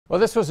Well,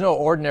 this was no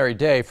ordinary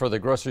day for the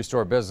grocery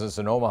store business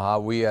in Omaha.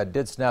 We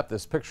did snap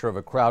this picture of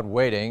a crowd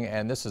waiting,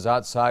 and this is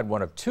outside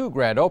one of two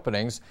grand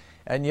openings.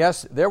 And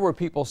yes, there were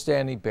people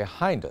standing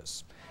behind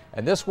us.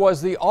 And this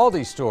was the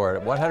Aldi store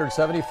at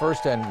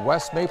 171st and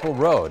West Maple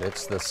Road.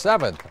 It's the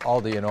 7th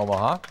Aldi in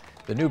Omaha.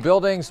 The new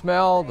building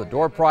smell, the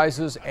door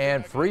prizes,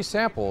 and free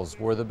samples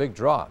were the big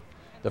draw.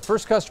 The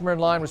first customer in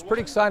line was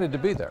pretty excited to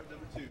be there.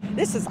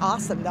 This is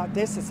awesome. Now,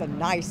 this is a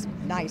nice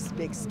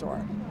big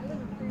store.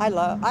 I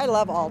love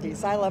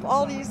Aldi's. I love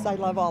Aldi's. I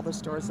love all the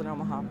stores in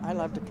Omaha. I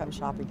love to come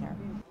shopping here.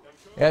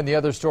 And the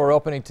other store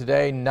opening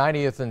today,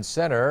 90th and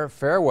Center,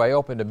 Fareway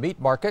opened a meat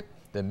market.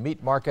 The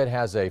meat market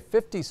has a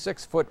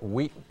 56-foot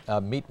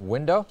meat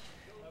window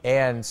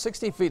and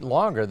 60 feet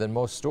longer than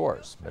most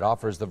stores. It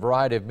offers the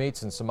variety of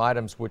meats and some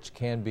items which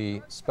can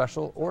be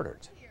special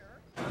ordered.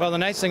 Well, the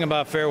nice thing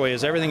about Fareway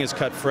is everything is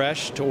cut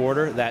fresh to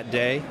order that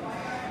day.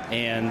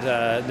 And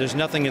there's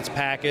nothing that's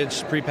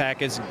packaged,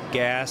 prepackaged,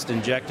 gassed,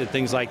 injected,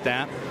 things like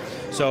that.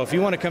 So if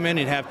you want to come in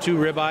and have two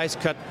ribeyes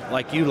cut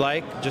like you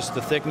like, just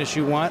the thickness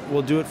you want,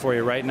 we'll do it for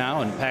you right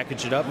now and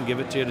package it up and give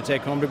it to you to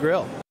take home to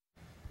grill.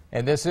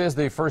 And this is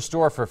the first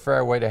store for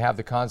Fareway to have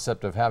the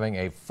concept of having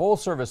a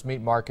full-service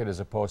meat market as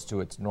opposed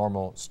to its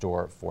normal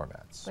store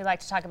formats. We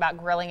like to talk about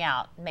grilling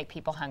out and make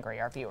people hungry,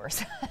 our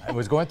viewers. It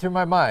was going through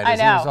my mind I as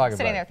he was know, talking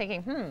sitting about there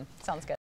it. thinking, sounds good.